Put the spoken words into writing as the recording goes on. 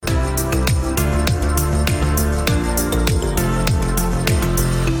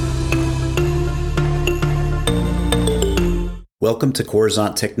Welcome to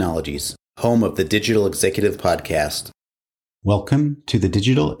Coruzant Technologies, home of the Digital Executive Podcast. Welcome to the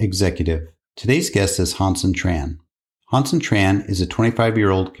Digital Executive. Today's guest is Honson Tran. Honson Tran is a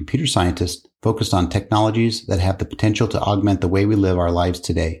 25-year-old computer scientist focused on technologies that have the potential to augment the way we live our lives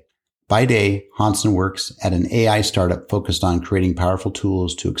today. By day, Honson works at an AI startup focused on creating powerful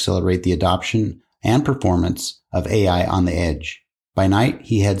tools to accelerate the adoption and performance of AI on the edge. By night,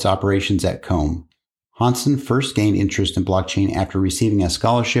 he heads operations at Comb. Honson first gained interest in blockchain after receiving a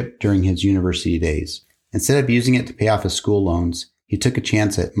scholarship during his university days. Instead of using it to pay off his school loans, he took a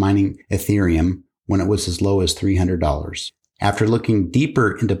chance at mining Ethereum when it was as low as $300. After looking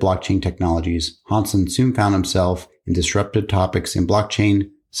deeper into blockchain technologies, Honson soon found himself in disruptive topics in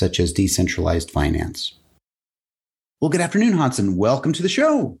blockchain, such as decentralized finance. Well, good afternoon, Honson. Welcome to the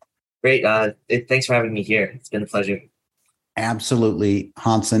show. Great. Thanks for having me here. It's been a pleasure. Absolutely,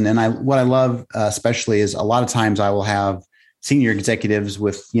 Honson. And what I love especially is a lot of times I will have senior executives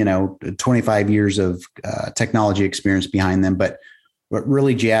with, 25 years of technology experience behind them. But what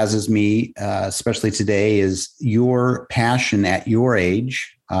really jazzes me, especially today, is your passion at your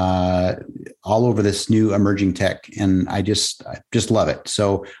age all over this new emerging tech. And I just love it.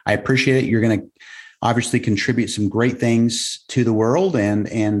 So I appreciate it. You're going to obviously contribute some great things to the world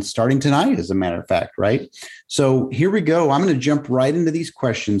and starting tonight, as a matter of fact, right? So here we go. I'm going to jump right into these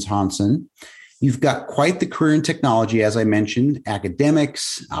questions, Honson. You've got quite the career in technology, as I mentioned,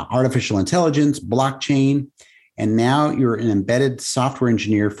 academics, artificial intelligence, blockchain, and now you're an embedded software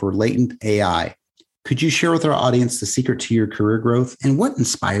engineer for Latent AI. Could you share with our audience the secret to your career growth and what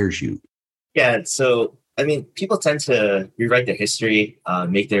inspires you? Yeah, so, people tend to rewrite their history,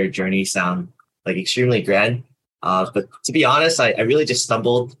 make their journey sound like extremely grand. But to be honest, I really just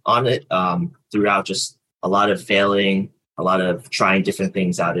stumbled on it throughout just a lot of failing, a lot of trying different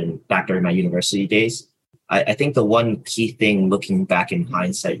things out back during my university days. I think the one key thing looking back in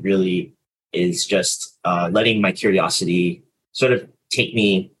hindsight really is just letting my curiosity sort of take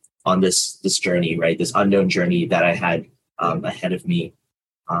me on this journey, right? This unknown journey that I had ahead of me.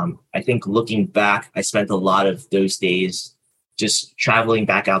 I think looking back, I spent a lot of those days just traveling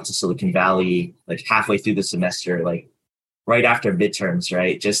back out to Silicon Valley, like halfway through the semester, like right after midterms,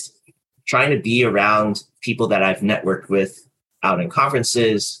 right? Just trying to be around people that I've networked with out in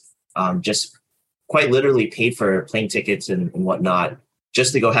conferences, just quite literally paid for plane tickets and whatnot,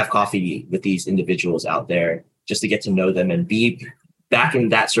 just to go have coffee with these individuals out there, just to get to know them and be back in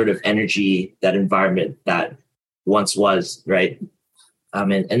that sort of energy, that environment that once was, right?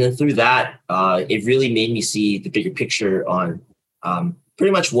 And then through that, it really made me see the bigger picture on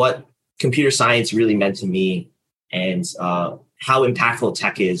pretty much what computer science really meant to me and how impactful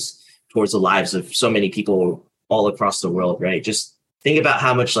tech is towards the lives of so many people all across the world, right? Just think about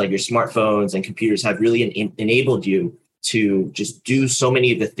how much like your smartphones and computers have really enabled you to just do so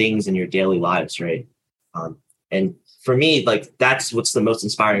many of the things in your daily lives, right? And for me, like that's what's the most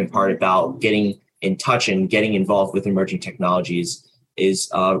inspiring part about getting in touch and getting involved with emerging technologies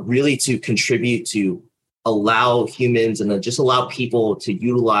is really to contribute to allow humans and then just allow people to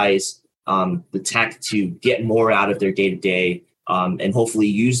utilize the tech to get more out of their day-to-day and hopefully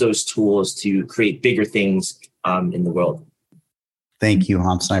use those tools to create bigger things in the world. Thank you,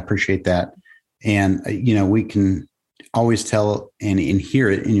 Honson. I appreciate that. And, we can always tell and hear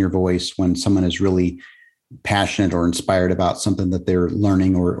it in your voice when someone is really passionate or inspired about something that they're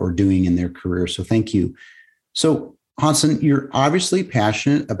learning or doing in their career. So thank you. So Honson, you're obviously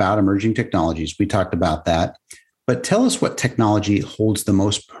passionate about emerging technologies. We talked about that, but tell us what technology holds the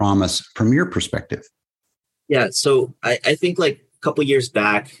most promise from your perspective. Yeah, so I think like a couple of years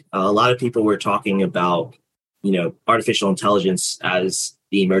back, a lot of people were talking about, artificial intelligence as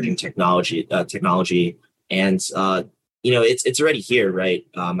the emerging technology, and it's already here, right?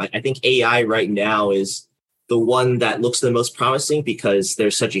 I think AI right now is the one that looks the most promising because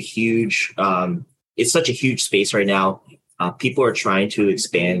there's such a huge it's such a huge space right now. People are trying to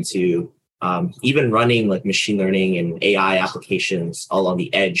expand to even running like machine learning and AI applications all on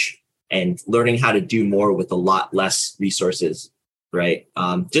the edge and learning how to do more with a lot less resources, right?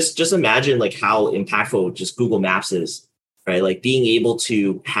 Just imagine like how impactful just Google Maps is, right? Like being able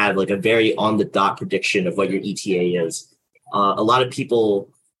to have like a very on the dot prediction of what your ETA is. A lot of people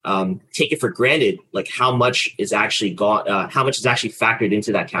take it for granted, like how much is actually factored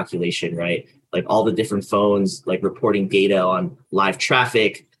into that calculation, right? Like all the different phones, like reporting data on live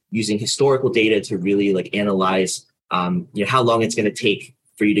traffic, using historical data to really like analyze, how long it's going to take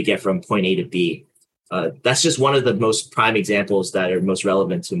for you to get from point A to B. That's just one of the most prime examples that are most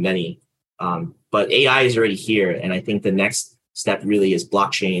relevant to many. But AI is already here. And I think the next step really is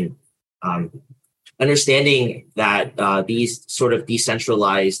blockchain. understanding that these sort of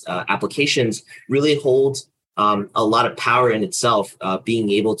decentralized applications really hold a lot of power in itself, being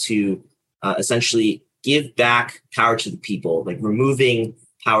able to essentially give back power to the people, like removing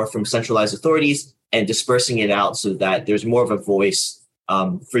power from centralized authorities and dispersing it out so that there's more of a voice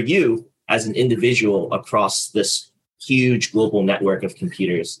for you as an individual across this huge global network of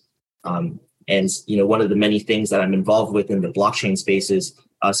computers. And one of the many things that I'm involved with in the blockchain space is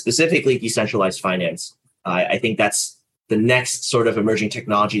specifically decentralized finance. I think that's the next sort of emerging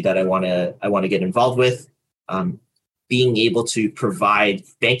technology that I want to get involved with. Being able to provide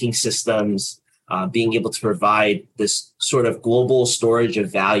banking systems, being able to provide this sort of global storage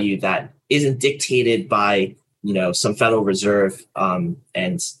of value that isn't dictated by some Federal Reserve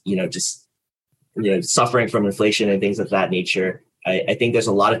and just suffering from inflation and things of that nature. I think there's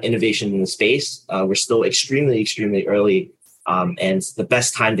a lot of innovation in the space. We're still extremely, extremely early. And the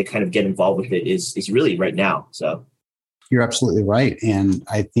best time to kind of get involved with it is really right now. So you're absolutely right. And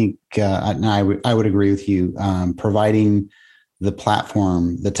I think I would agree with you. Providing the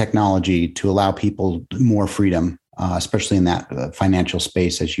platform, the technology to allow people more freedom, especially in that financial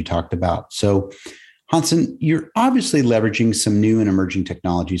space, as you talked about. So Honson, you're obviously leveraging some new and emerging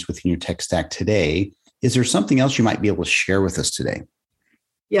technologies within your tech stack today. Is there something else you might be able to share with us today?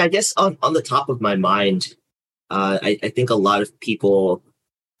 Yeah, I guess on the top of my mind, I think a lot of people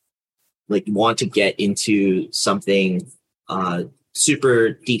want to get into something super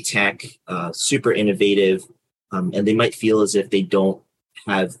deep tech, super innovative, and they might feel as if they don't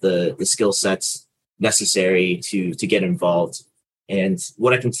have the skill sets necessary to get involved. And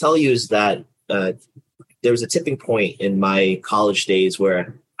what I can tell you is that there was a tipping point in my college days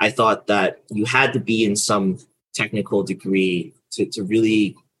where I thought that you had to be in some technical degree to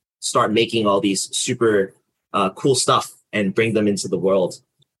really start making all these super cool stuff and bring them into the world.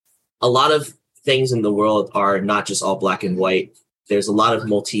 A lot of things in the world are not just all black and white. There's a lot of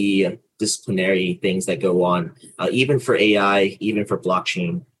multidisciplinary things that go on, even for AI, even for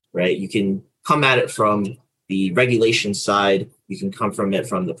blockchain, right? You can come at it from the regulation side. You can come from it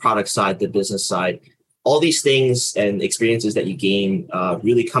from the product side, the business side. All these things and experiences that you gain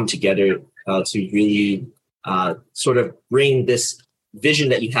really come together to really sort of bring this vision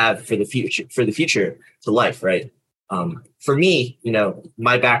that you have for the future to life, right? For me,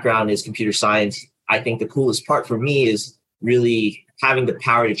 my background is computer science. I think the coolest part for me is really having the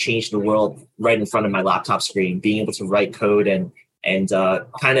power to change the world right in front of my laptop screen, being able to write code and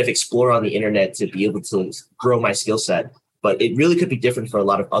kind of explore on the internet to be able to grow my skill set. But it really could be different for a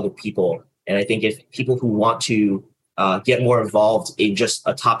lot of other people. And I think if people who want to get more involved in just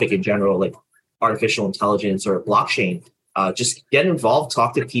a topic in general, like artificial intelligence or blockchain, just get involved,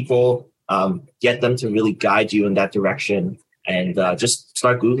 talk to people, get them to really guide you in that direction, and just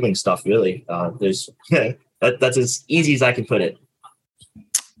start Googling stuff, really. That's as easy as I can put it.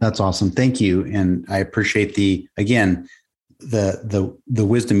 That's awesome. Thank you. And I appreciate the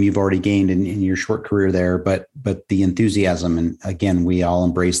wisdom you've already gained in your short career there, but the enthusiasm. And again, we all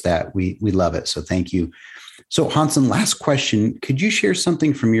embrace that. We love it. So thank you. So Honson, last question. Could you share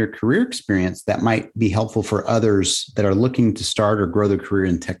something from your career experience that might be helpful for others that are looking to start or grow their career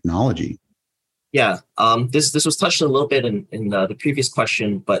in technology? Yeah, this was touched a little bit in the previous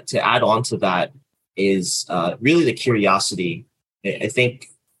question, but to add on to that is really the curiosity. I think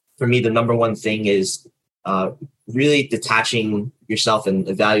for me, the number one thing is really detaching yourself and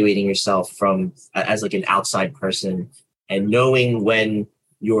evaluating yourself from as an outside person, and knowing when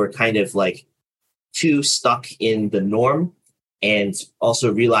you're kind of too stuck in the norm, and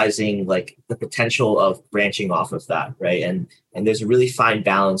also realizing the potential of branching off of that, right? And there's a really fine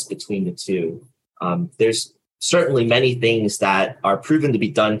balance between the two. There's certainly many things that are proven to be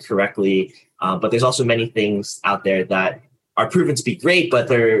done correctly, but there's also many things out there that are proven to be great, but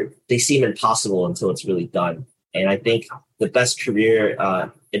they seem impossible until it's really done. And I think the best career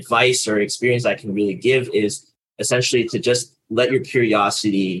advice or experience I can really give is essentially to just let your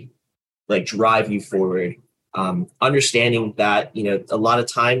curiosity drive you forward. Understanding that, a lot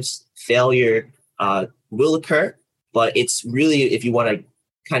of times failure will occur, but it's really, if you want to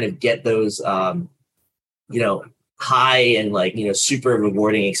kind of get those, high and super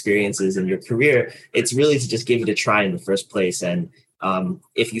rewarding experiences in your career, it's really to just give it a try in the first place. And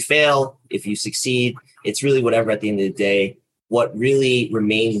if you fail, if you succeed, it's really whatever at the end of the day. What really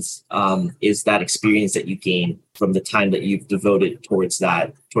remains is that experience that you gain from the time that you've devoted towards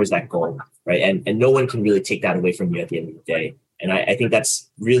that goal, right? And no one can really take that away from you at the end of the day. And I think that's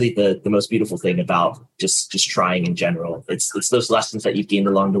really the most beautiful thing about just trying in general. It's those lessons that you've gained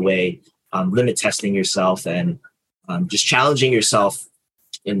along the way, limit testing yourself, and just challenging yourself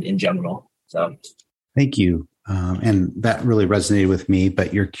in general. So Thank you. And that really resonated with me,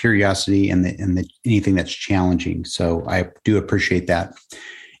 but your curiosity and anything that's challenging. So I do appreciate that.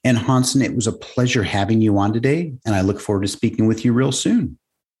 And Honson, it was a pleasure having you on today, and I look forward to speaking with you real soon.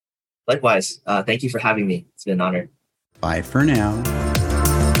 Likewise. Thank you for having me. It's been an honor. Bye for now.